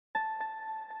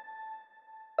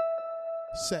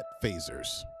Set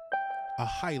Phasers, a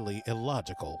highly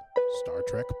illogical Star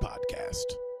Trek podcast.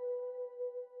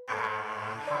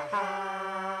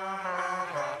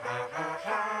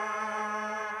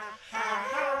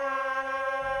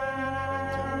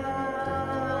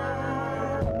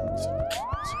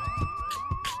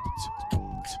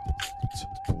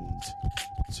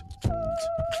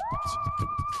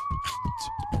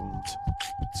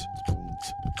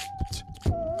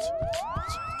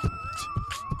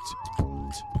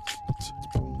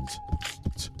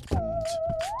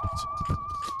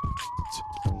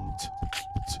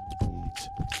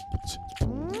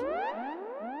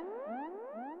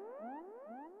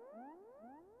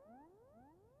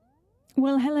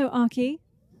 Well, hello, Archie.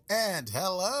 And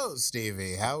hello,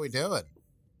 Stevie. How we doing?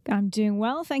 I'm doing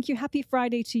well, thank you. Happy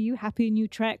Friday to you. Happy New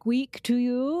Trek Week to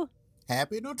you.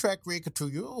 Happy New Trek Week to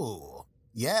you.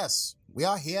 Yes, we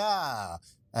are here.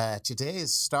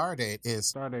 Today's stardate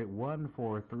is Stardate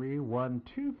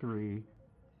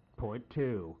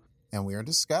 143123.2. and we are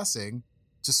discussing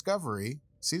Discovery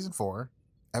Season 4,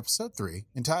 Episode 3,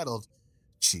 entitled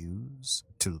Choose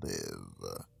to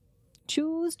Live.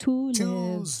 Choose to live.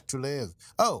 Choose to live.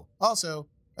 Oh, also,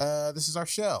 this is our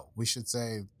show. We should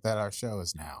say that our show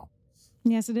is now.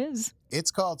 Yes, it is.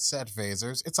 It's called Set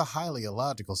Phasers. It's a highly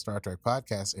illogical Star Trek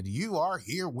podcast, and you are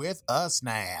here with us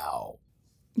now.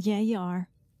 Yeah, you are.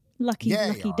 Lucky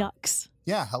Yeah, you are. ducks.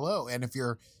 Yeah, hello. And if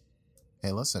you're,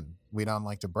 hey, listen, we don't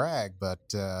like to brag, but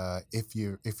if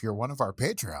you're one of our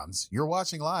Patreons, you're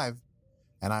watching live,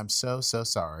 and I'm so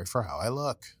sorry for how I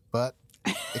look, but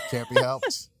it can't be helped.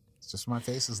 It's just what my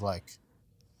face is like.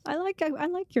 I like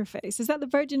your face. Is that the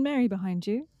Virgin Mary behind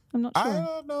you? I'm not sure. I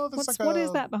don't know. What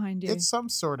is that behind you? It's some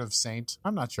sort of saint.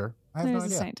 I'm not sure. I have no There's a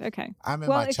idea. saint. Okay. I'm in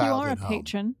Well, my if you are a childhood home.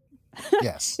 patron,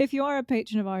 Yes. if you are a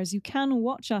patron of ours, you can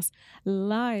watch us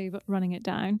live running it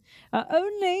down.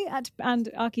 Only at,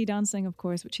 and Archie dancing, of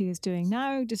course, which he is doing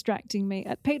now, distracting me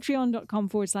at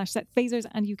patreon.com/setphasers,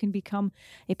 and you can become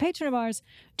a patron of ours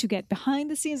to get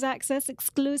behind the scenes access,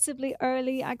 exclusive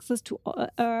early access to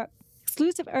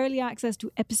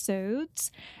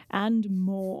episodes and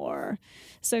more.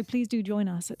 So please do join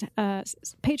us at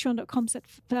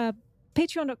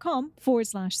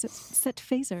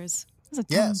patreon.com/setphasers. That's a tongue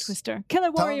Yes. twister.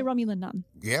 Killer Warrior Tongue- Romulan Nun.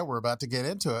 Yeah, we're about to get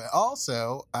into it.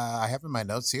 Also, I have in my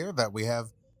notes here that we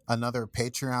have another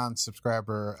Patreon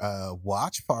subscriber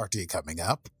watch party coming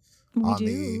up We on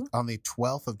do. the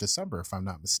 12th of December, if I'm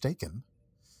not mistaken.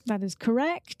 That is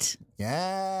correct.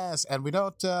 Yes, and we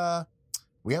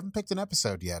haven't picked an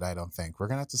episode yet, I don't think. We're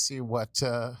going to have to see what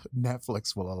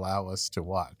Netflix will allow us to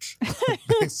watch,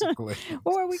 basically.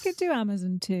 Or we could do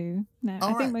Amazon too. No, All I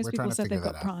think right, most we're people trying to said they've figure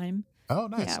got that out. Prime. Oh,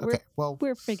 nice. Yeah, Okay, well,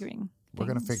 We're figuring. we're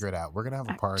going to things figure it out. We're going to have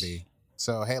a out. party.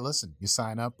 So, hey, listen, you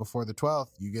sign up before the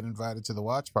 12th, you get invited to the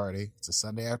watch party. It's a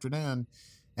Sunday afternoon,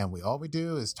 and all we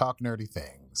do is talk nerdy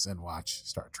things and watch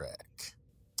Star Trek.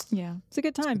 Yeah, it's a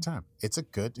good time. Good time. It's a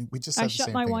good, we just I have the shut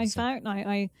same my thing wife to say. out and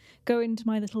I go into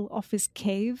my little office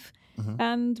cave Mhm.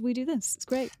 and we do this. It's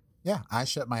great. Yeah, I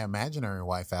shut my imaginary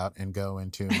wife out and go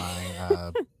into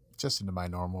my, just into my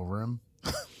normal room.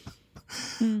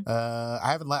 Mm.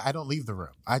 I don't leave the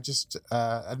room. I just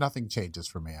nothing changes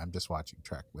for me. I'm just watching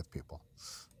Trek with people,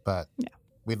 but Yeah.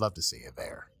 we'd love to see you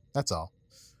there. That's all.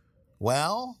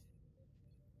 Well,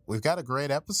 we've got a great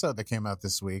episode that came out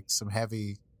this week. Some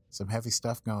heavy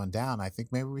stuff going down. I think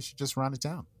maybe we should just run it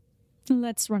down.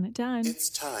 Let's run it down. It's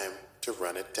time to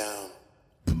run it down.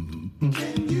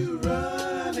 Can you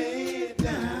run it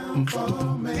down for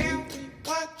me? Tell me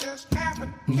what just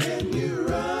happened. Can you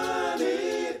run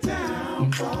it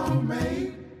down for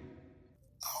me?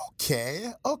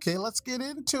 Okay, let's get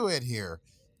into it here.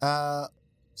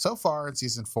 So far in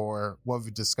season 4, what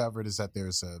we've discovered is that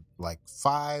there's a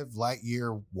 5 light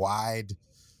year wide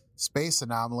space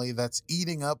anomaly that's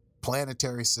eating up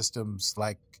planetary systems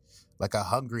like a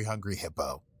hungry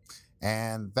hippo.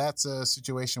 And that's a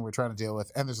situation we're trying to deal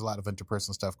with, and there's a lot of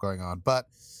interpersonal stuff going on. But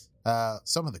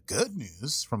some of the good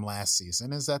news from last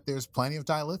season is that there's plenty of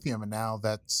dilithium, and now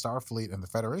that Starfleet and the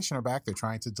Federation are back, they're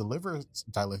trying to deliver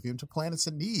dilithium to planets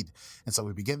in need. And so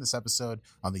we begin this episode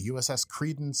on the USS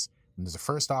Credence, and there's a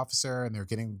first officer, and they're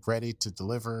getting ready to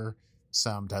deliver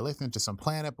some dilithium to some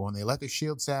planet. But when they let their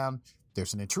shields down,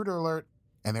 there's an intruder alert,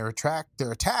 and they're attacked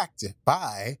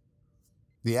by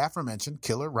the aforementioned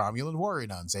killer Romulan warrior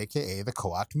nuns, a.k.a. the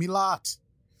Coat Milat,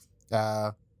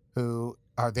 who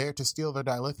are there to steal their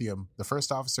dilithium. The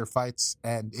first officer fights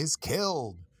and is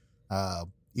killed,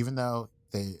 even though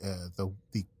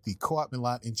the Coat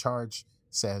Milat in charge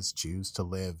says choose to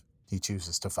live. He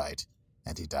chooses to fight,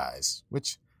 and he dies.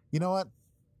 Which, you know what?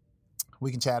 We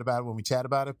can chat about it when we chat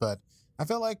about it, but I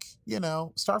feel like,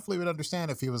 Starfleet would understand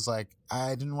if he was like, I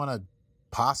didn't want to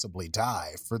possibly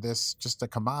die for this, just a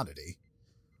commodity.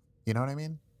 You know what I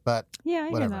mean? But Yeah, I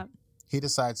whatever. hear that. He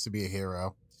decides to be a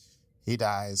hero. He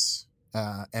dies,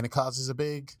 and it causes a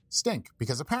big stink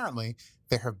because apparently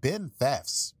there have been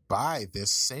thefts by this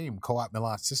same Coat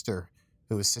Milat sister,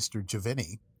 who is Sister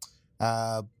Javini.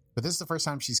 But this is the first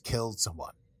time she's killed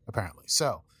someone, apparently.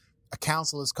 So a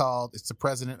council is called. It's the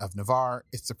president of Navarre.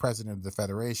 It's the president of the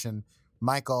Federation,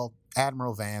 Michael,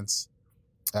 Admiral Vance,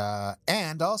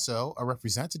 and also a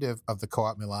representative of the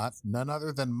Coat Milat, none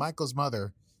other than Michael's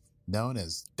mother, known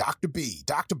as Dr. B,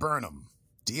 Dr. Burnham,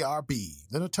 DRB.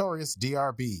 The notorious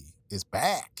DRB is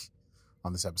back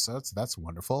on this episode, so that's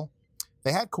wonderful.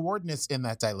 They had coordinates in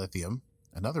that dilithium,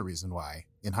 another reason why,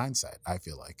 in hindsight, I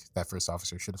feel like that first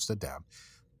officer should have stood down.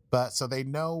 But so they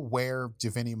know where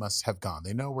Javini must have gone.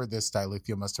 They know where this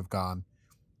dilithium must have gone,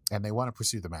 and they want to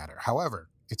pursue the matter. However,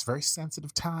 it's a very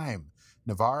sensitive time.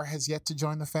 Navarre has yet to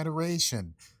join the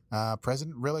Federation.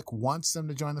 President Rillick wants them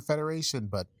to join the Federation,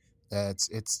 but it's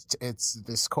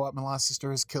this Coat Milat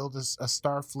sister has killed a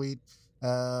Starfleet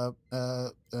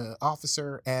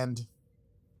officer, and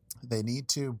they need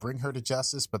to bring her to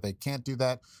justice, but they can't do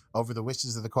that over the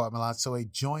wishes of the Coat Milat. So a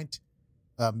joint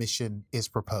mission is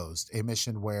proposed, a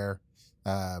mission where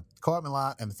Coat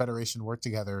Milat and the Federation work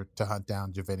together to hunt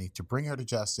down Javini, to bring her to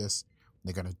justice.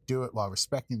 They're going to do it while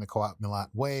respecting the Coat Milat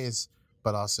ways,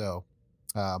 but also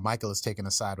Michael is taken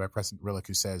aside by President Rillick,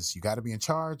 who says, you got to be in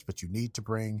charge, but you need to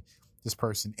bring this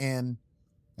person in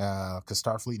because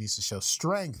Starfleet needs to show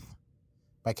strength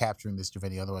by capturing this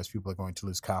Javini. Otherwise, people are going to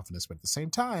lose confidence. But at the same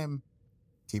time,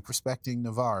 keep respecting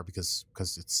Navarre because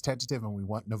it's tentative and we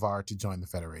want Navarre to join the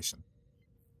Federation.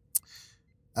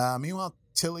 Meanwhile,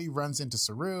 Tilly runs into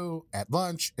Saru at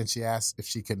lunch and she asks if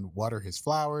she can water his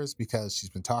flowers because she's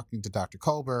been talking to Dr.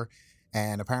 Culber.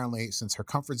 And apparently, since her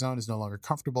comfort zone is no longer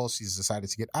comfortable, she's decided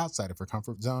to get outside of her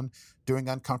comfort zone, doing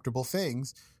uncomfortable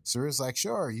things. Saru's like,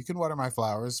 sure, you can water my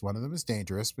flowers. One of them is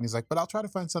dangerous. But he's like, but I'll try to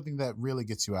find something that really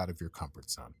gets you out of your comfort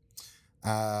zone.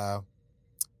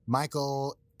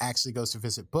 Michael actually goes to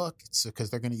visit Book because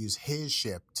they're going to use his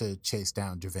ship to chase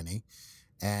down Javini.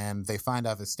 And they find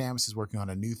out that Stamets is working on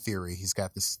a new theory. He's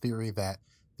got this theory that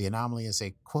the anomaly is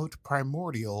a, quote,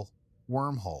 primordial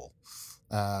wormhole.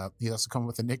 He also come up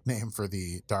with a nickname for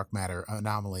the dark matter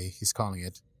anomaly. He's calling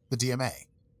it the DMA,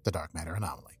 the dark matter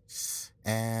anomaly.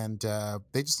 And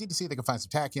they just need to see if they can find some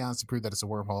tachyons to prove that it's a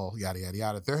wormhole, yada, yada,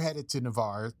 yada. They're headed to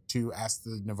Navarre to ask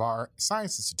the Navarre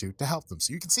Science Institute to help them.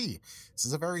 So you can see this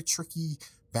is a very tricky,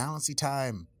 balancey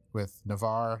time with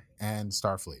Navarre and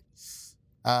Starfleet.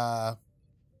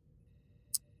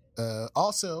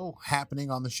 Also happening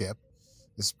on the ship,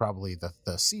 this is probably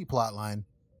the C plot line,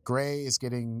 Gray is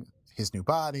getting his new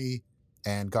body,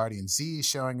 and Guardian Z is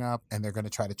showing up, and they're going to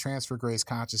try to transfer Gray's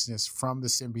consciousness from the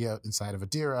symbiote inside of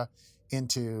Adira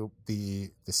into the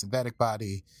synthetic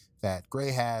body that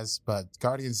Gray has. But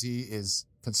Guardian Z is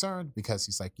concerned because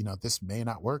he's like, this may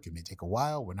not work. It may take a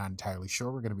while. We're not entirely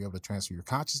sure we're going to be able to transfer your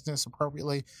consciousness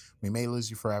appropriately. We may lose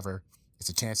you forever. It's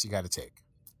a chance you got to take.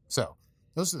 So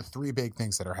those are the three big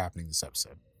things that are happening this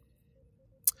episode.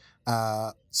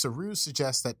 Saru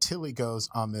suggests that Tilly goes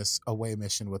on this away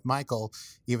mission with Michael,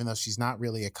 even though she's not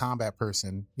really a combat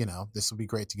person. This will be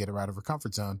great to get her out of her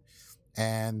comfort zone.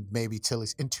 And maybe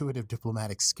Tilly's intuitive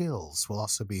diplomatic skills will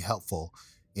also be helpful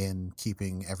in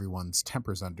keeping everyone's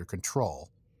tempers under control.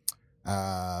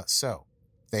 So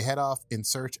they head off in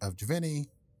search of Javini.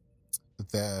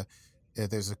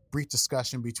 There's a brief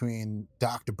discussion between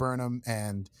Dr. Burnham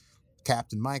and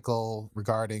Captain Michael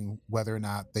regarding whether or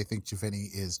not they think Javini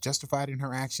is justified in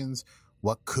her actions,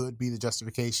 what could be the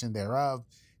justification thereof,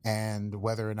 and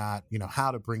whether or not, how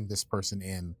to bring this person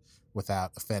in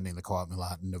without offending the Coat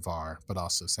Milat and Navarre, but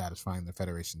also satisfying the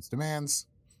Federation's demands.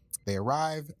 They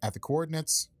arrive at the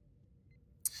coordinates.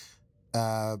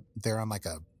 They're on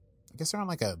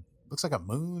looks like a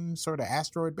moon sort of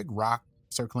asteroid, big rock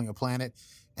circling a planet,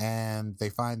 and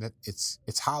they find that it's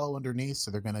hollow underneath,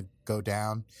 so they're going to go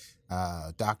down.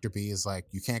 Dr. B is like,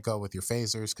 you can't go with your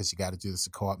phasers because you got to do this the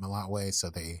Coat Milat way. So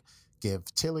they give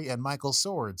Tilly and Michael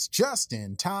swords just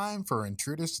in time for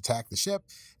intruders to attack the ship.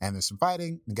 And there's some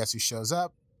fighting. And guess who shows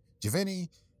up? Javini.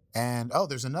 And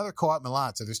there's another Coat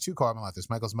Milat. So there's two Coat Milat. There's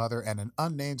Michael's mother and an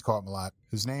unnamed Coat Milat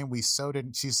whose name we so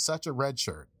didn't. She's such a red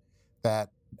shirt that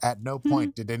at no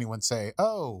point did anyone say,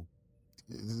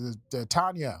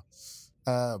 Tanya,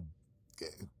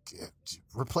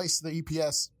 replace the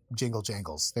EPS jingle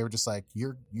jangles. They were just like,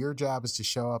 your job is to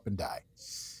show up and die.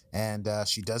 And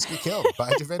she does get killed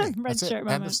by Javini. That's it.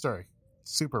 End of story.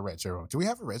 Super red shirt moment. Do we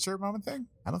have a red shirt moment thing?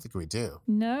 I don't think we do.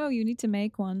 No, you need to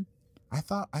make one.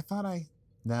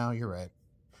 No, you're right.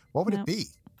 What would No. it be?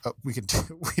 We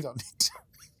don't need to.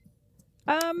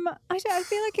 I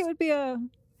feel like it would be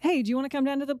hey, do you want to come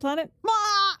down to the planet?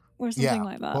 Or something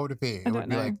like that. What would it be? It I would don't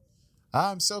be know. like,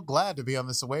 I'm so glad to be on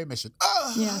this away mission.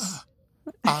 Ah! Yes.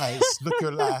 Eyes, look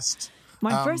your last.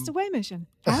 My first away mission.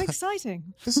 How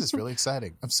exciting. This is really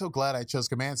exciting. I'm so glad I chose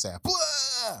command staff.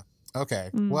 Blah! Okay,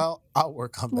 Mm. well, I'll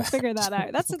work on We'll that. figure that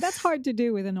out. That's hard to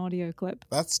do with an audio clip.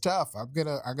 That's tough. I'm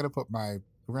gonna put we're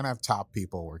gonna have top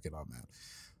people working on that.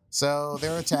 So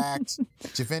they're attacked.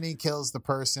 Javinny kills the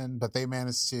person, but they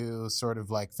manage to sort of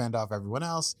like fend off everyone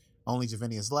else. Only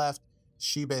Javinny is left.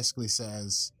 She basically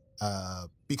says,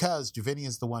 because Javinny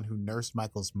is the one who nursed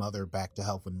Michael's mother back to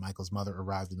health when Michael's mother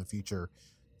arrived in the future,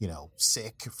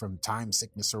 sick from time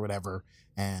sickness or whatever,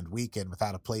 and weak and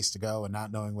without a place to go and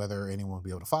not knowing whether anyone will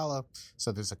be able to follow.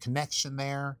 So there's a connection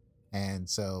there. And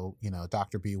so,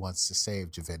 Dr. B wants to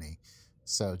save Javinny.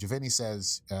 So Javinny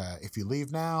says, if you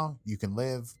leave now, you can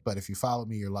live, but if you follow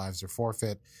me, your lives are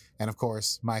forfeit. And of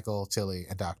course, Michael, Tilly,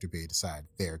 and Dr. B decide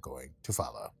they're going to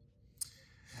follow.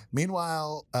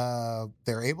 Meanwhile,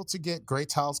 they're able to get Grey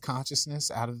Tal's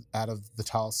consciousness out of the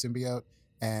Tal symbiote,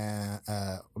 and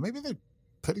maybe they're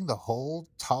putting the whole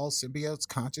Tal symbiote's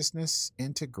consciousness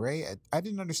into Grey. I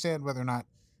didn't understand whether or not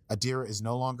Adira is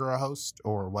no longer a host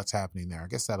or what's happening there. I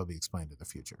guess that'll be explained in the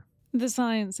future. The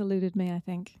science eluded me, I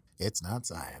think. It's not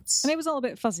science. And it was all a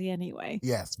bit fuzzy anyway.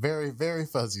 Yes, very, very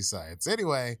fuzzy science.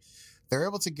 Anyway, they're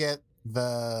able to get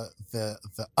the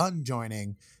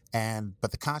unjoining,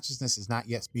 but the consciousness is not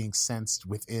yet being sensed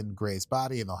within Grey's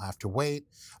body, and they'll have to wait.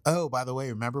 Oh, by the way,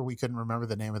 remember we couldn't remember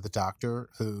the name of the doctor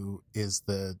who is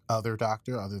the other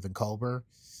doctor other than Culber?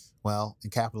 Well, in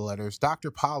capital letters,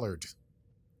 Dr. Pollard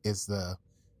is the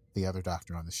other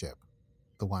doctor on the ship.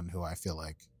 The one who I feel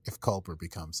like if Culber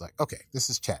becomes like, okay, this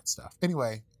is chat stuff.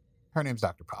 Anyway, her name's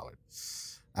Dr. Pollard.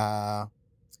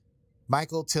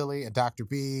 Michael, Tilly, and Dr.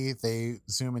 B, they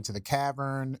zoom into the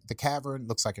cavern. The cavern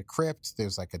looks like a crypt.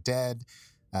 There's like a dead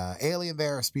alien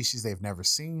there, a species they've never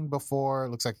seen before. It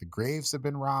looks like the graves have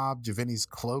been robbed. Javinny's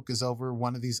cloak is over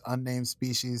one of these unnamed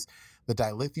species. The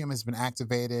dilithium has been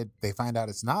activated. They find out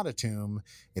it's not a tomb.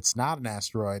 It's not an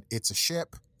asteroid. It's a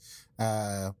ship.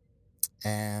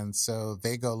 And so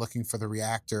they go looking for the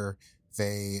reactor.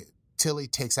 Tilly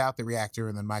takes out the reactor,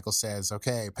 and then Michael says,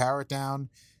 okay, power it down,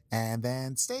 and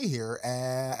then stay here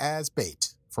as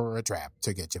bait for a trap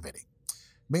to get Javinny.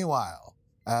 Meanwhile,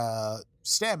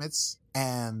 Stamets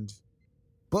and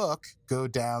Book go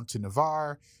down to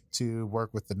Navarre to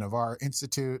work with the Navarre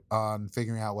Institute on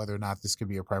figuring out whether or not this could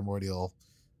be a primordial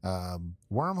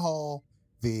wormhole.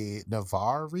 The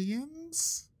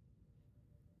Navarrians?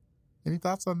 Any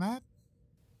thoughts on that?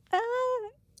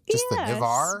 Just yes. the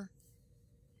Navarre?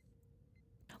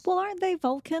 Well, aren't they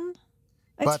Vulcan?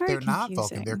 It's But very they're not confusing.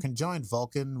 Vulcan. They're conjoined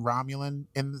Vulcan, Romulan.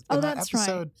 In Oh, the that's right.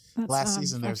 episode last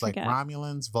season, I there's like forget.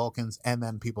 Romulans, Vulcans, and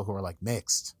then people who are like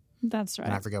mixed. That's And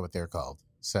I right. forget what they're called.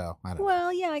 So I don't know.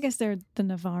 Well, yeah, I guess they're the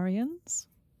Navarians.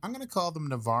 I'm going to call them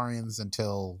Navarrians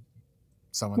until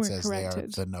someone We're says they are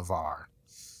corrected. the Navarre.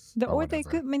 Or they whatever.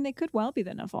 could. I mean, they could well be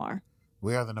the Navarre.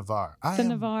 We are the Navarre. I The am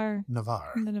Navarre.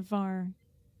 Navarre. The Navarre.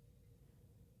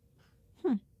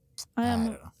 I don't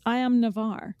know. I am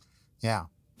Navarre. Yeah.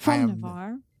 From am-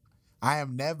 Navarre. I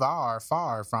am Navarre,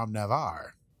 far from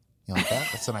Navarre. You like that?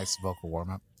 That's a nice vocal warm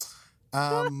up.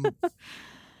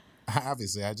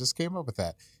 Obviously, I just came up with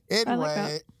that.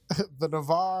 Anyway, the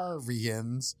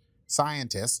Navarrians,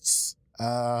 scientists,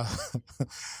 enter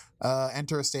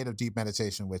a state of deep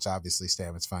meditation, which obviously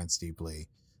Stamets finds deeply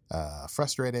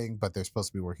frustrating, but they're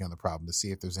supposed to be working on the problem to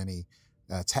see if there's any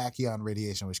tachyon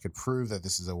radiation which could prove that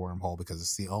this is a wormhole, because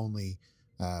it's the only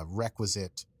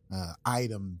requisite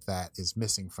item that is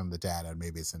missing from the data, and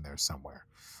maybe it's in there somewhere.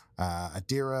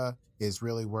 Adira is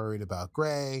really worried about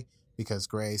Grey because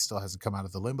Grey still hasn't come out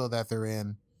of the limbo that they're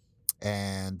in.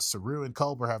 And Saru and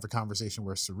Culber have a conversation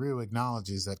where Saru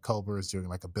acknowledges that Culber is doing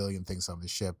like a billion things on the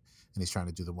ship, and he's trying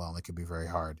to do them well, and it can be very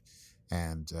hard.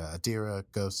 And Adira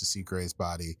goes to see Grey's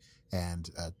body and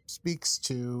speaks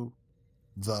to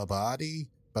the body,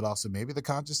 but also maybe the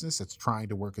consciousness that's trying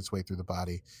to work its way through the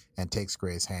body, and takes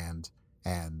Grey's hand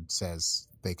and says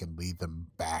they can lead them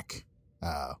back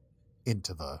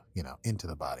into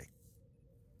the body.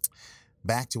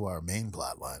 Back to our main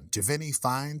plot line. Javinny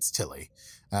finds Tilly,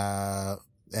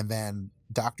 and then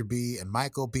Dr. B and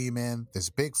Michael beam in. There's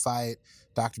a big fight.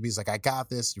 Dr. B's like, I got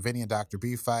this. Javinny and Dr.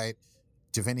 B fight.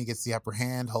 Javinny gets the upper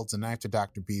hand, holds a knife to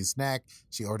Dr. B's neck.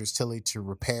 She orders Tilly to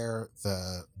repair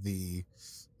the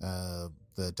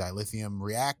dilithium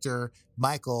reactor.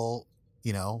 Michael,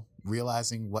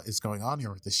 realizing what is going on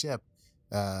here with the ship,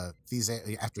 these,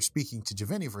 after speaking to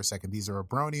Giovanni for a second, these are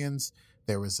Abronians.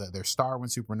 There was their star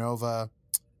went supernova.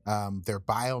 Their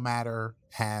biomatter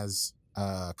has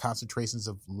concentrations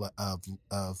of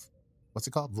what's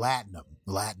it called? Latinum.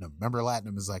 Remember,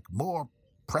 latinum is like more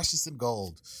precious than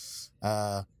gold.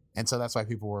 And so that's why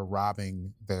people were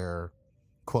robbing their,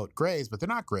 quote, graves, but they're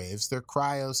not graves. They're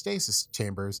cryostasis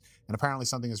chambers. And apparently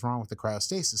something is wrong with the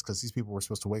cryostasis because these people were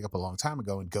supposed to wake up a long time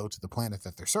ago and go to the planet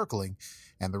that they're circling.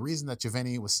 And the reason that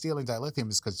Giovanni was stealing dilithium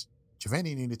is because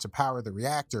Giovanni needed to power the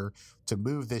reactor to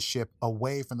move this ship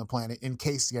away from the planet in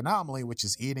case the anomaly, which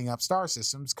is eating up star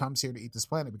systems, comes here to eat this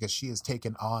planet, because she has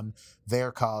taken on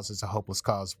their cause as a hopeless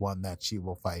cause, one that she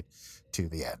will fight to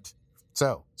the end.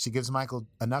 So she gives Michael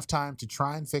enough time to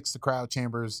try and fix the cryo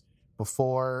chambers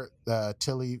before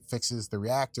Tilly fixes the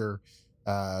reactor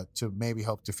to maybe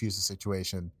help defuse the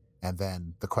situation, and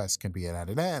then the quest can be at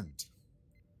an end.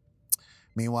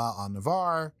 Meanwhile, on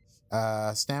Navarre,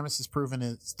 Stamets has proven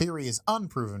his theory is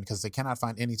unproven because they cannot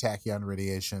find any tachyon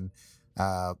radiation.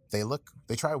 They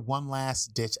try one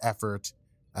last ditch effort.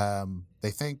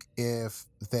 They think if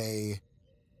they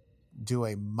do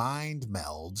a mind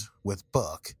meld with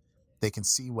Book, they can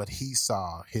see what he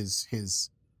saw,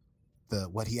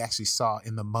 what he actually saw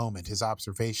in the moment, his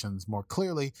observations more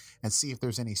clearly, and see if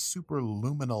there's any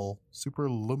superluminal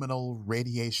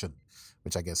radiation,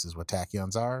 which I guess is what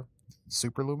tachyons are.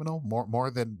 Superluminal,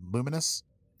 more than luminous,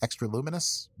 extra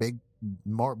luminous, big,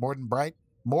 more than bright.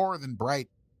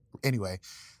 Anyway,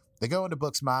 they go into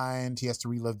Book's mind. He has to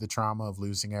relive the trauma of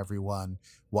losing everyone.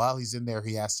 While he's in there,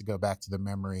 he has to go back to the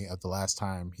memory of the last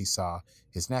time he saw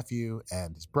his nephew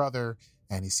and his brother,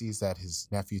 and he sees that his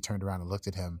nephew turned around and looked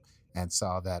at him and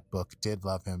saw that Book did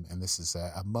love him. And this is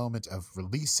a moment of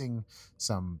releasing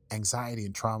some anxiety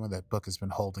and trauma that Book has been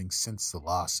holding since the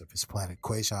loss of his planet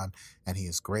Quajon, and he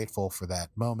is grateful for that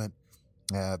moment.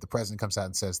 The president comes out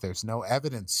and says there is no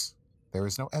evidence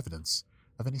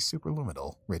of any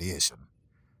superluminal radiation.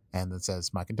 And it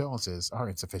says, my condolences are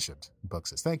insufficient. Book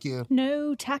says, thank you.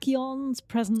 No tachyons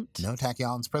present. No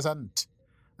tachyons present.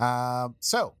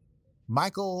 So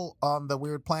Michael, on the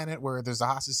weird planet where there's a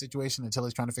hostage situation until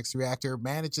he's trying to fix the reactor,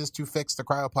 manages to fix the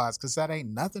cryopods, because that ain't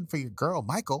nothing for your girl,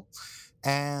 Michael.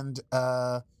 And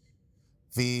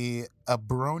the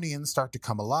Abronians start to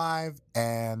come alive,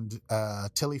 and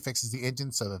Tilly fixes the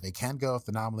engine so that they can go if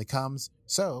the anomaly comes.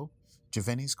 So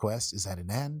Giovanni's quest is at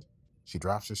an end. She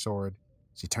drops her sword.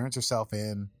 She turns herself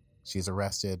in. She's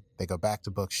arrested. They go back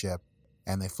to Book's ship,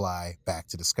 and they fly back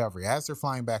to Discovery. As they're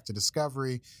flying back to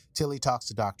Discovery, Tilly talks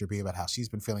to Dr. B about how she's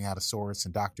been feeling out of sorts,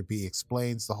 and Dr. B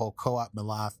explains the whole Koat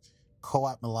Milat,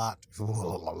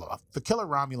 the killer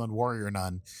Romulan warrior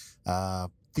nun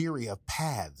theory of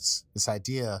paths, this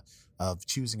idea of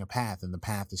choosing a path, and the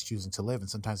path is choosing to live, and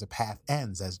sometimes a path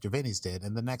ends, as Giovanni's did,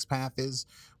 and the next path is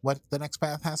what the next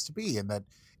path has to be, and that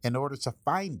in order to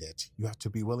find it, you have to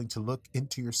be willing to look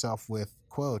into yourself with,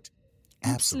 quote,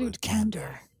 absolute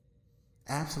candor.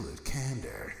 Absolute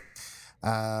candor.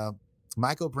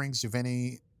 Michael brings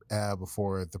Giovanni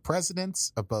before the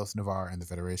presidents of both Navarre and the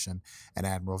Federation and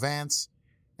Admiral Vance.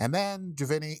 And then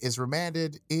Giovanni is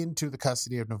remanded into the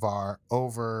custody of Navarre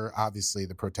over, obviously,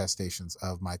 the protestations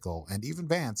of Michael and even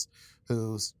Vance,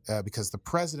 who's because the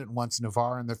president wants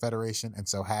Navarre in the Federation and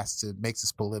so makes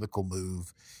this political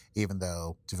move, even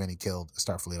though Giovanni killed a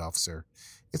Starfleet officer.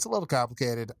 It's a little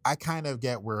complicated. I kind of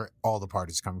get where all the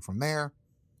parties are coming from there.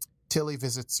 Tilly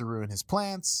visits Saru and his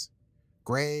plants.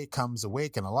 Gray comes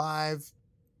awake and alive,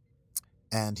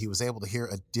 and he was able to hear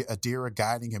Adira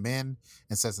guiding him in,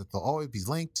 and says that they'll always be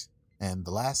linked. And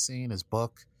the last scene is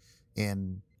Book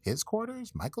in his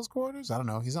quarters, Michael's quarters. I don't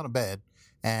know. He's on a bed,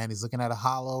 and he's looking at a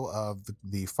hollow of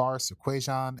the forest of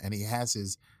Quajon, and he has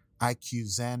his IQ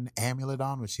Zen amulet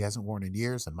on, which he hasn't worn in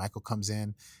years. And Michael comes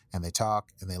in, and they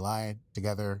talk, and they lie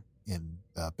together in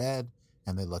bed,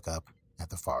 and they look up at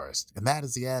the forest. And that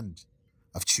is the end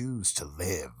of Choose to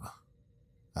Live,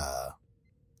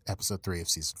 episode 3 of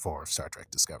season 4 of Star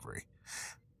Trek Discovery.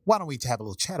 Why don't we have a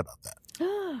little chat about that?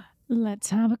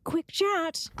 Let's have a quick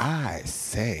chat. I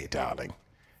say, darling,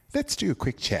 let's do a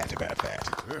quick chat about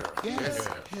that. Yes,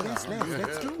 let's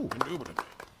do.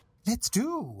 Let's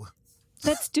do.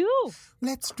 Let's do.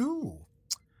 Let's do.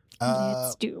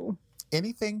 Let's do.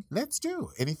 Anything? Let's do.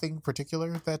 Anything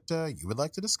particular that you would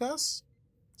like to discuss?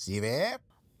 Stevie?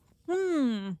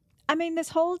 I mean, this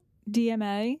whole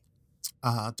DMA.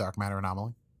 Dark matter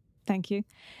anomaly. Thank you.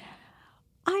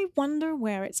 I wonder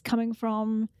where it's coming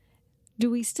from.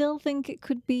 Do we still think it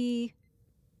could be...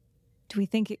 Do we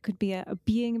think it could be a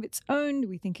being of its own? Do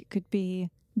we think it could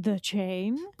be the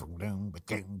chain?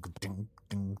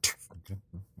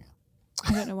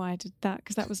 I don't know why I did that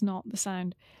because that was not the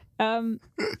sound.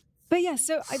 But yeah,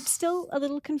 so I'm still a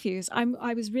little confused.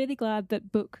 I was really glad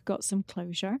that Book got some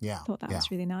closure. Yeah, Thought that yeah. was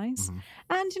really nice. Mhm.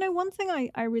 And, one thing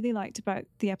I really liked about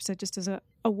the episode, just as a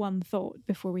one thought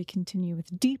before we continue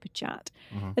with deeper chat,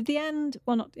 Mhm. at the end,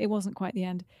 well, it wasn't quite the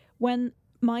end, when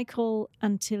Michael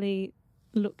and Tilly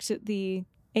looked at the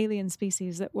alien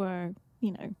species that were,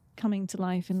 coming to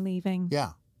life and leaving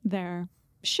Yeah. their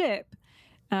ship,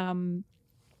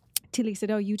 Tilly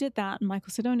said, "Oh, you did that," and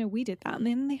Michael said, "Oh no, we did that," and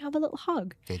then they have a little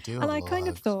hug. They do. And I kind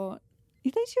of thought, they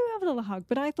do have a little hug,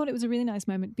 but I thought it was a really nice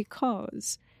moment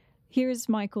because here's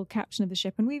Michael, captain of the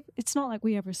ship, and it's not like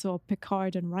we ever saw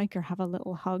Picard and Riker have a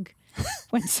little hug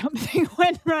when something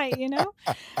went right, And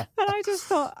I just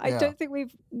thought, I Yeah. don't think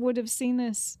would have seen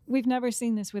this. We've never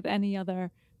seen this with any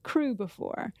other crew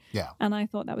before. Yeah. And I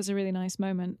thought that was a really nice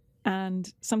moment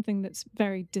and something that's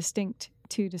very distinct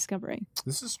to Discovery.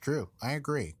 This is true. I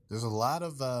agree. There's a lot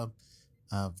of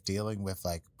dealing with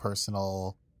like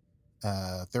personal,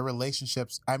 their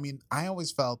relationships. I mean, I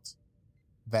always felt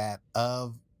that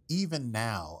even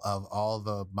now of all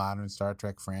the modern Star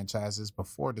Trek franchises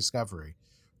before Discovery,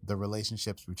 the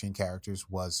relationships between characters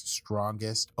was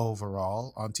strongest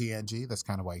overall on TNG. That's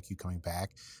kind of why you keep coming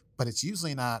back. But it's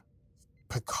usually not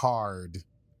Picard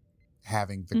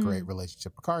having the great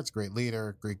relationship. Picard's a great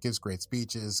leader, gives great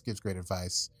speeches, gives great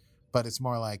advice, but it's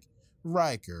more like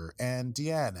Riker and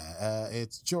Deanna.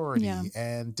 It's Geordi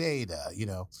and Data,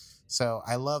 So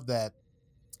I love that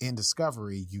in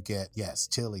Discovery you get, yes,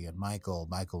 Tilly and Michael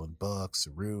and Book,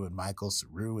 Saru and Michael,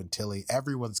 Saru and Tilly.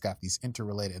 Everyone's got these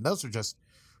interrelated, and those are just,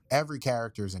 every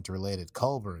character is interrelated.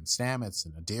 Culber and Stamets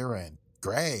and Adira and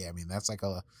Gray. I mean, that's like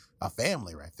a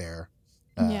family right there.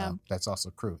 That's also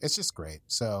crew. It's just great.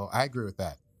 So I agree with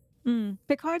that.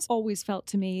 Picard's always felt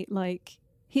to me like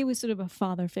he was sort of a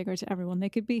father figure to everyone. They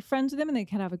could be friends with him and they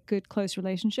could have a good, close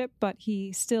relationship, but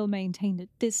he still maintained a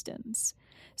distance.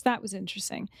 So that was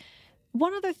interesting.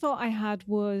 One other thought I had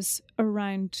was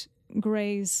around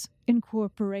Gray's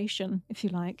incorporation, if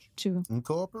you like, to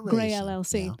Gray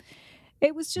LLC. Yeah.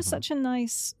 It was just such a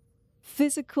nice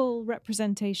physical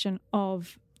representation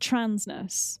of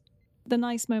transness. The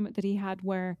nice moment that he had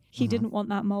where he didn't want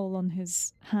that mole on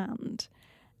his hand.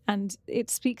 And it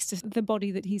speaks to the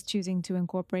body that he's choosing to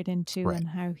incorporate into and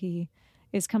how he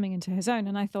is coming into his own.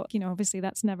 And I thought, obviously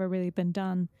that's never really been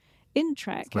done in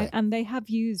Trek. Right. And they have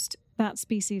used that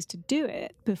species to do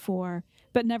it before,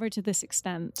 but never to this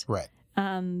extent. Right.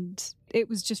 And it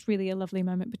was just really a lovely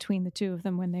moment between the two of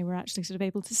them when they were actually sort of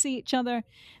able to see each other.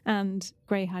 And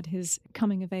Gray had his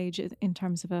coming of age in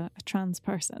terms of a trans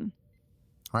person.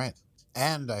 Right.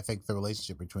 And I think the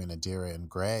relationship between Adira and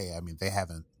Gray, I mean, they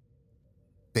haven't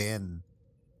been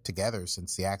together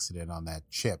since the accident on that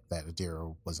ship that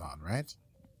Adira was on, right?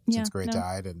 Since Gray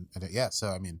died. And so,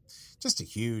 I mean, just a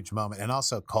huge moment. And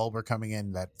also Culber coming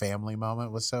in, that family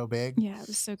moment was so big. Yeah, it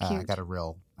was so cute. I got a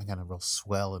real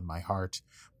swell in my heart.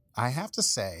 I have to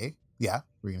say, were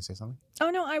you going to say something?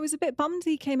 Oh, no, I was a bit bummed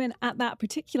he came in at that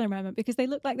particular moment because they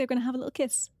looked like they were going to have a little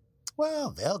kiss.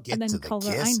 Well, they'll get and then to the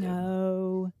Culber, kissing. I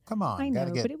know. Come on, I know,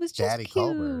 gotta get but it was just Daddy cute.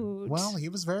 Culber. Well, he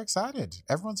was very excited.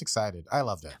 Everyone's excited. I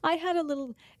loved it. I had a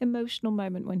little emotional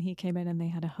moment when he came in and they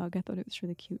had a hug. I thought it was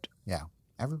really cute. Yeah.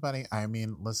 Everybody, I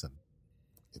mean, listen,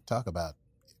 talk about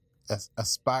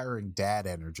aspiring dad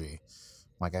energy.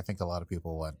 Like, I think a lot of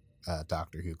people want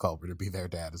Doctor Hugh Culber to be their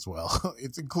dad as well.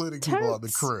 It's including people on the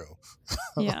crew.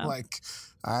 Yeah. Like,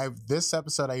 this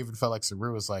episode, I even felt like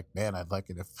Saru was like, man, I'd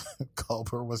like it if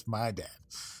Culber was my dad.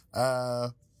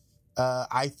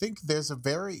 I think there's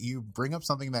you bring up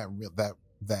something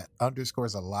that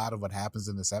underscores a lot of what happens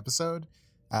in this episode.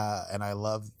 And I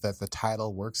love that the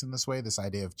title works in this way. This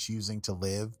idea of choosing to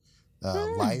live,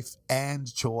 life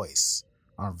and choice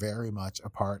are very much a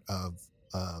part of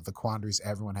the quandaries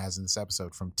everyone has in this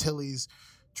episode, from Tilly's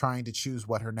trying to choose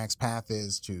what her next path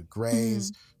is, to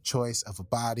Gray's choice of a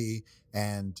body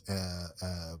and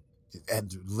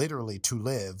literally to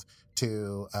live,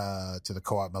 to the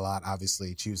Qowat Milat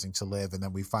obviously choosing to live. And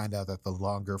then we find out that the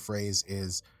longer phrase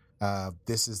is,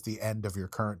 this is the end of your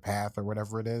current path, or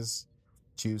whatever it is.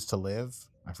 Choose to live.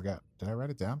 I forgot. Did I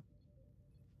write it down?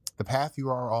 The path you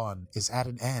are on is at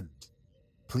an end.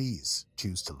 Please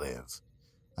choose to live.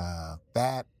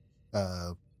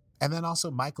 And then also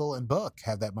Michael and Book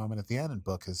have that moment at the end, and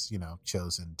Book has,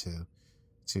 chosen to,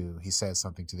 he says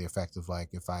something to the effect of like,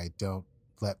 if I don't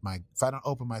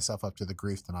open myself up to the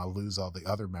grief, then I'll lose all the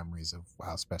other memories of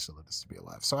how special it is to be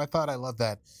alive. So I love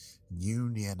that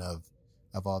union of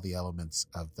all the elements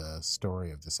of the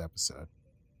story of this episode.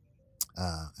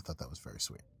 I thought that was very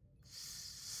sweet.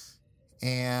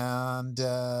 And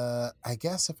I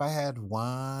guess if I had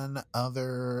one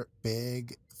other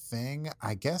big thing,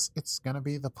 I guess it's going to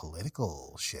be the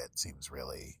political shit. Seems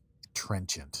really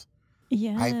trenchant.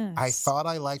 Yes. I thought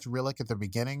I liked Rillick at the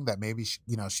beginning, that maybe,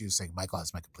 she was saying Michael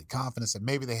has my complete confidence, and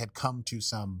maybe they had come to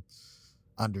some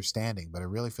understanding, but it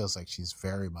really feels like she's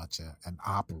very much an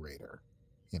operator,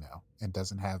 and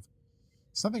doesn't have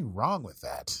something wrong with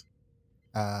that.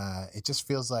 It just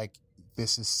feels like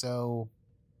this is so,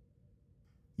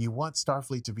 you want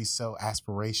Starfleet to be so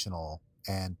aspirational,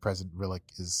 and President Rillick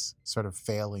is sort of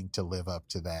failing to live up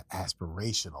to that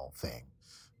aspirational thing.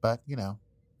 But,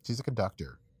 she's a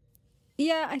conductor.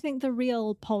 Yeah, I think the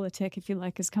real politic, if you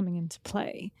like, is coming into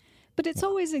play. But it's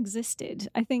always existed.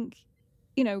 I think,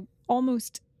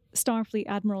 almost Starfleet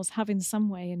admirals have in some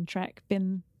way in Trek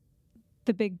been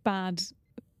the big bad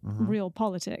real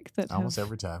politic that almost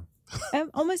every time.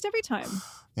 Almost every time.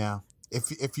 Yeah.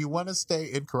 If you want to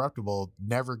stay incorruptible,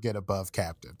 never get above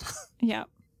captain. Yeah.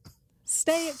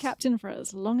 Stay at captain for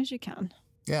as long as you can.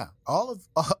 Yeah. All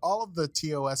of the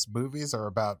TOS movies are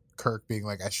about Kirk being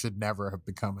like, I should never have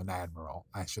become an admiral.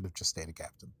 I should have just stayed a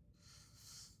captain.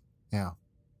 Yeah.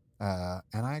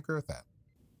 And I agree with that.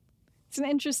 It's an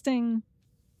interesting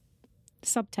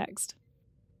subtext.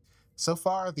 So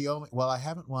far, I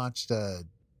haven't watched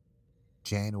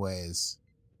Janeway's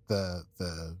the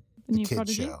New kid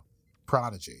Prodigy? show,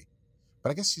 Prodigy.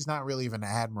 But I guess she's not really even an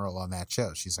admiral on that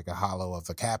show. She's like a hollow of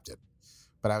a captain.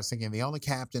 But I was thinking the only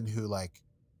captain who, like,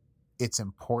 it's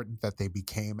important that they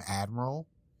became admiral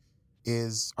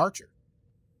is Archer.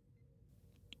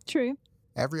 True.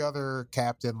 Every other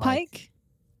captain, like, Pike?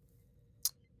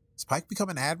 does Pike become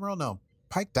an admiral? No,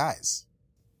 Pike dies.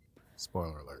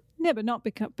 Spoiler alert. Yeah, but not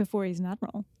before he's an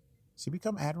admiral. Does he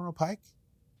become Admiral Pike?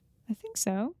 I think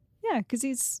so. Yeah, because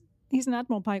he's an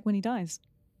Admiral Pike when he dies.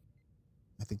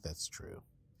 I think that's true.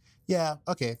 Yeah,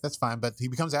 okay, that's fine. But he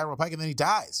becomes Admiral Pike and then he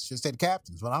dies. Should have stayed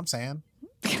captain, is what I'm saying.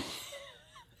 Okay.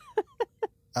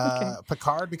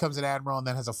 Picard becomes an admiral and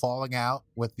then has a falling out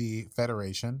with the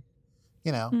Federation.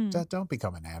 Don't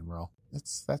become an admiral.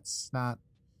 That's not.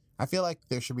 I feel like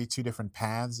there should be two different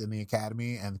paths in the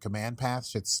academy, and the command path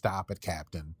should stop at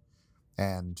captain,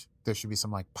 and there should be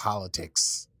some like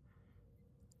politics.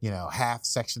 Half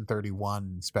Section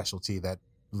 31 specialty that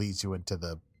leads you into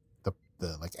the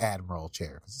like admiral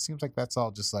chair, because it seems like that's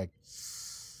all just like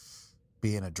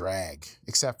being a drag,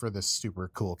 except for this super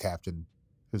cool captain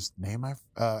whose name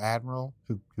admiral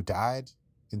who died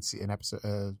in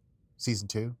episode season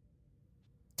 2,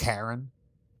 Karen.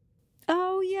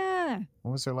 Oh, yeah.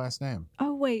 What was her last name?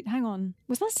 Oh, wait, hang on.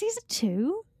 Was that season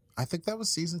 2? I think that was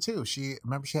season 2. She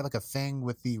had like a thing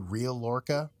with the real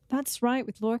Lorca, That's right,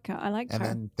 with Lorca. I liked and her.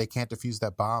 then they can't defuse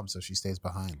that bomb, so she stays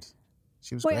behind.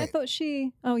 She was Wait, great. I thought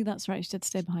she... Oh, that's right. She did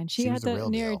stay behind. She She had was the the real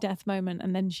deal. near-death moment,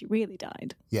 and then she really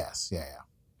died. Yes,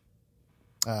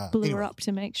 yeah. Blew Anyway, her up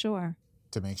to make sure.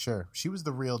 to make sure she was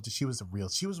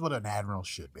what an admiral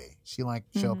should be. She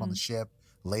show up on the ship,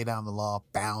 lay down the law,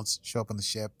 bounce, show up on the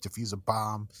ship, defuse a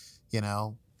bomb,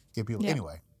 give people. Yeah.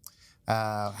 Anyway,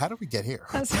 how did we get here?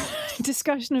 That's a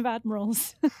discussion of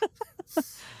admirals.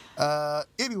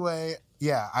 Anyway,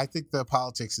 yeah, I think the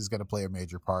politics is going to play a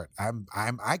major part.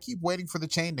 I keep waiting for the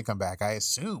chain to come back. I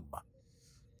assume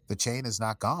the chain is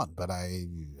not gone, but I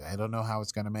don't know how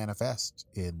it's going to manifest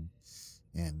in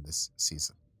this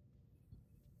season.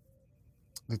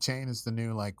 The chain is the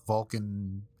new like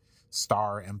Vulcan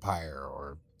Star Empire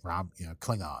or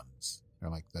Klingons. They're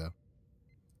like the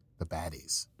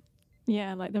baddies.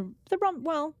 Yeah, like the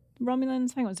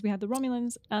Romulans. Hang on, so we had the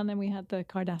Romulans, and then we had the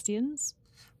Cardassians.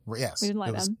 Yes, We didn't like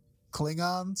it was them.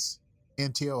 Klingons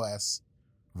in TOS,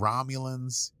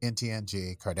 Romulans in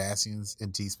TNG, Cardassians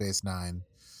in T Space Nine.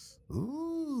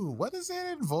 Ooh, what is it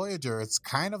in Voyager? It's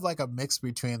kind of like a mix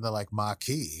between the like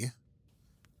Maquis,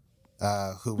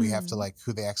 who we have to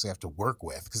who they actually have to work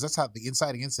with, because that's how the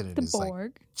inciting incident The is like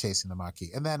Borg. chasing the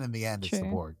Maquis, and then in the end it's the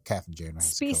True. Borg. Catherine Janeway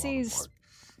has to kill all the Species Borg.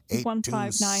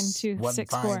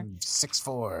 159264.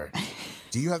 1564.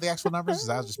 Do you have the actual numbers? 'Cause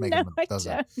I was just making No, I those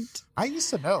up. don't. I used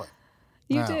to know it.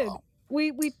 You Oh. did.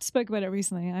 We spoke about it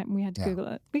recently. We had to Yeah. Google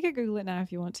it. We could Google it now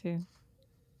if you want to.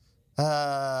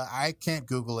 I can't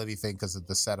Google anything because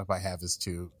the setup I have is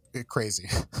too crazy.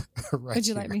 Right Would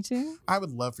you like here. me to? I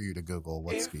would love for you to Google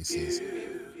what species.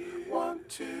 You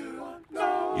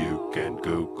can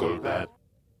Google that.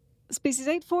 Species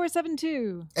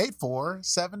 8472.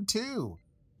 8472.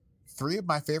 3 of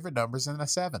my favorite numbers and a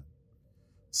 7.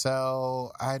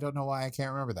 So I don't know why I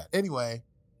can't remember that. Anyway,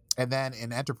 and then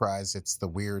in Enterprise, it's the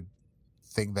weird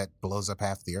thing that blows up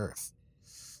half the Earth.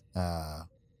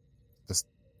 This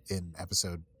in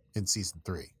episode in season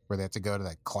 3, where they have to go to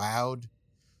that cloud.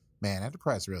 Man,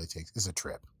 Enterprise really is a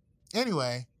trip.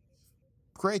 Anyway,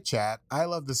 great chat. I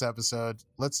love this episode.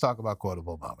 Let's talk about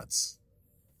quotable moments.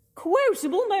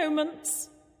 Quotable moments.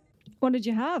 What did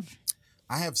you have?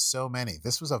 I have so many.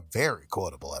 This was a very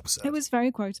quotable episode. It was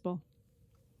very quotable.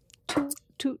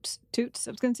 Toots. I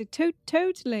was going to say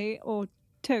totally or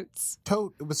totes.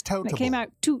 It was totable. And it came out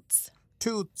toots.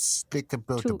 Toots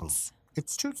quotable. Toots.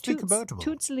 It's tootsly quotable.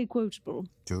 Totally quotable.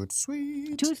 Toot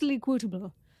sweet. Totally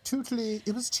quotable.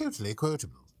 It was totally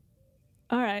quotable.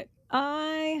 All right.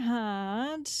 I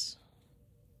had...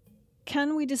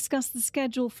 Can we discuss the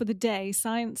schedule for the day?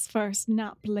 Science first,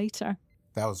 nap later.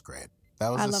 That was great. That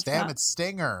was I a love Stammet that.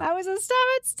 stinger. That was a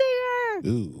Stammet stinger.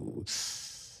 Ooh,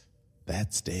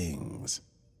 that stings.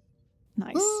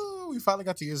 Nice. Woo, we finally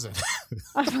got to use it.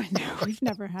 I know. We've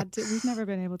never had to. We've never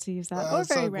been able to use that. Or I'm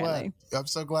very so rarely. glad. I'm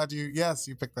so glad you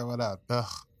picked that one up. Ugh,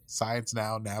 science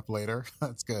now, nap later.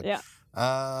 That's good. Yeah.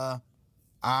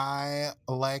 I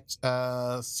liked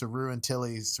Saru and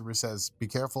Tilly. Saru says, "Be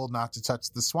careful not to touch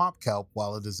the swamp kelp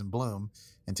while it is in bloom."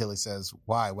 And Tilly says,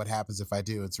 "Why? What happens if I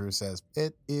do?" And Saru says,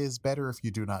 "It is better if you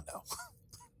do not know."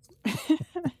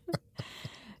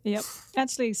 Yep.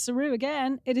 Actually, Saru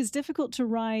again. It is difficult to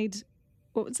ride.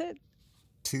 What was it?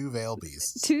 2 veil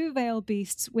beasts. 2 veil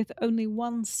beasts with only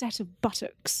 1 set of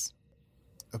buttocks.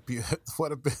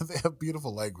 What a they have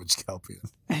beautiful language, Kelpian.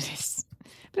 It is.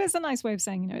 But it's a nice way of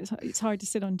saying, it's hard to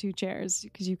sit on 2 chairs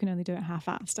because you can only do it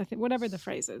half-assed. I think whatever the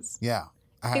phrase is. Yeah.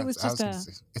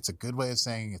 It's a good way of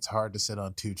saying it's hard to sit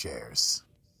on 2 chairs.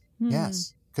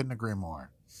 Yes. Couldn't agree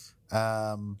more.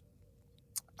 I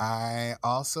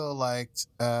also liked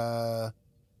a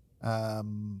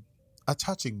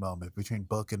touching moment between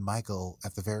Book and Michael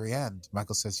at the very end.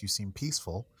 Michael says, "You seem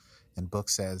peaceful." And Book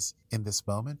says, "In this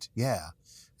moment, yeah."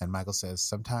 And Michael says,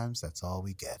 "Sometimes that's all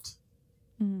we get."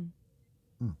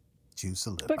 Juice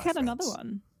a little. Book had another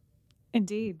one.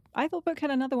 Indeed. I thought Book had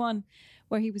another one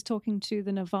where he was talking to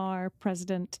the Navarre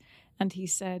president and he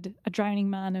said, "A drowning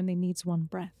man only needs 1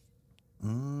 breath."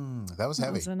 That was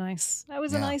heavy. That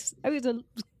was a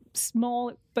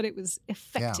small, but it was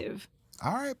effective. Yeah.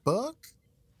 All right, Book.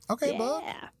 Okay, Yeah. Book.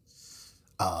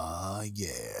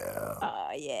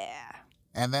 Yeah. Yeah.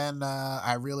 And then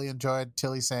I really enjoyed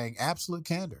Tilly saying absolute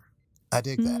candor. I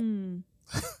dig that.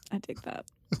 I dig that.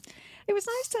 It was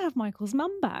nice to have Michael's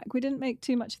mum back. We didn't make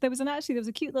too much. There was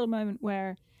a cute little moment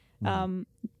where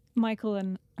Michael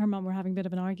and her mum were having a bit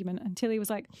of an argument, and Tilly was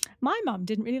like, "My mum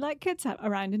didn't really like kids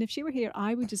around, and if she were here,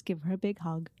 I would just give her a big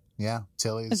hug." Yeah,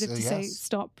 Tilly's as if to say,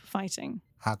 "Stop fighting."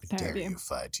 How dare you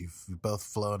fight? You've both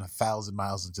flown 1,000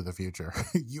 miles into the future.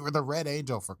 You were the Red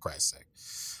Angel, for Christ's sake.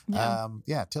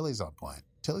 Yeah. Tilly's on point.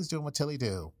 Tilly's doing what Tilly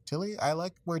do. Tilly, I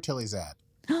like where Tilly's at.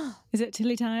 Is it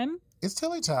Tilly time? It's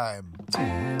Tilly time.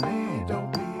 Tilly,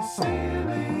 don't be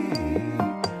silly.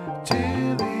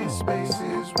 Tilly, space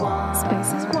is wide.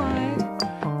 Space is wide.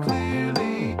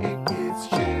 Clearly it gets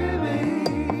chilly.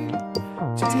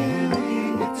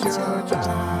 Tilly, it's your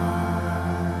time.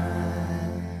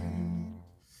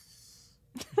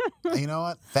 You know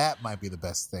what? That might be the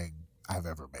best thing I've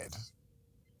ever made.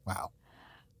 Wow.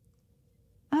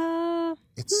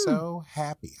 It's so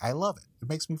happy. I love it. It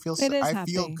makes me feel so. I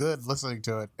feel good listening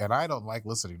to it, and I don't like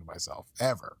listening to myself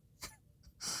ever.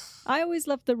 I always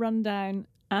loved the rundown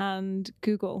and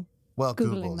Google. Well,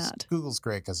 Google's Google's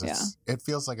great because it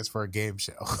feels like it's for a game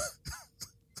show.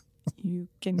 You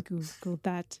can Google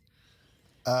that.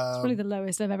 It's probably the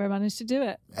lowest I've ever managed to do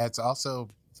it. It's also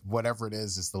whatever it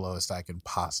is the lowest I can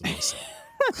possibly say.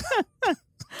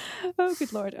 Oh,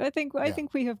 good Lord. I think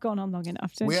we have gone on long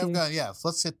enough, don't we you? have gone, yeah.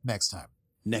 Let's hit next time.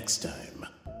 Next time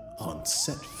on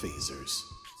Set Phasers.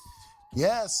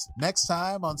 Yes, next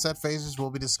time on Set Phasers,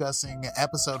 we'll be discussing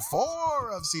episode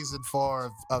 4 of season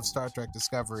 4 of Star Trek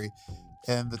Discovery.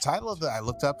 And the title of I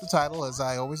looked up the title, as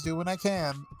I always do when I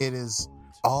can. It is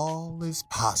All is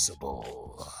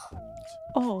Possible.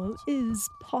 All is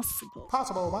possible.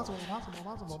 Possible.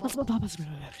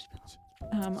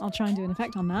 I'll try and do an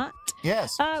effect on that.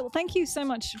 Yes. Well, thank you so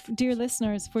much, dear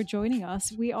listeners, for joining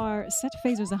us. We are Set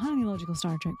Phasers, a highly logical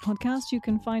Star Trek podcast. You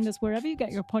can find us wherever you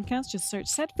get your podcasts. Just search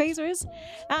Set Phasers.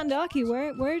 And Aki,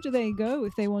 where do they go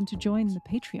if they want to join the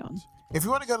Patreon? If you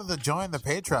want to go to the Join the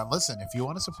Patreon, listen, if you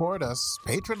want to support us,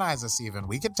 patronize us even,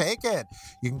 we can take it.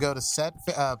 You can go to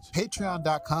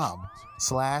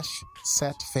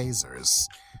patreon.com/setphasers.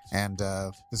 And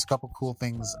there's a couple cool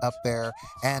things up there.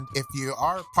 And if you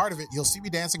are part of it, you'll see me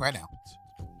dancing right now.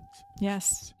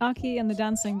 Yes, Aki and the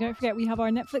dancing. Don't forget, we have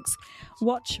our Netflix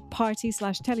watch party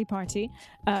 / telly party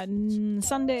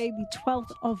Sunday, the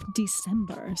 12th of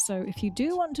December. So if you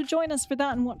do want to join us for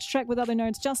that and watch Trek with other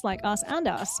nerds just like us and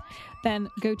us, then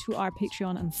go to our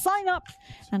Patreon and sign up,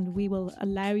 and we will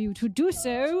allow you to do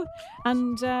so.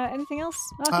 And anything else,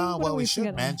 Aki? Well, we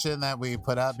should mention that we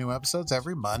put out new episodes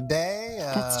every Monday.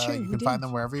 That's true. You can find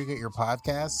them wherever you get your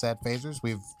podcasts at Phasers.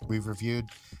 We've reviewed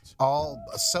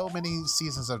so many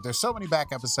seasons of. There's so many back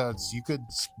episodes. You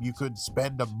could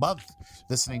spend a month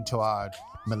listening to our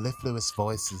mellifluous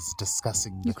voices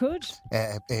discussing You could.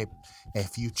 a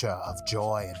future of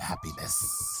joy and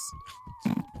happiness.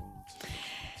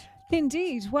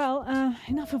 Indeed. Well,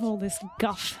 enough of all this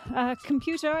guff.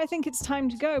 Computer, I think it's time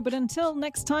to go. But until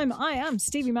next time, I am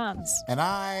Stevie Mans. And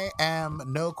I am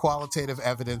no qualitative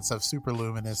evidence of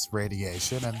superluminous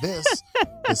radiation. And this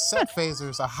is Set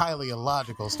Phasers, a highly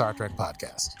illogical Star Trek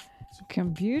podcast.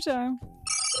 Computer.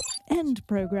 End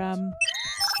program.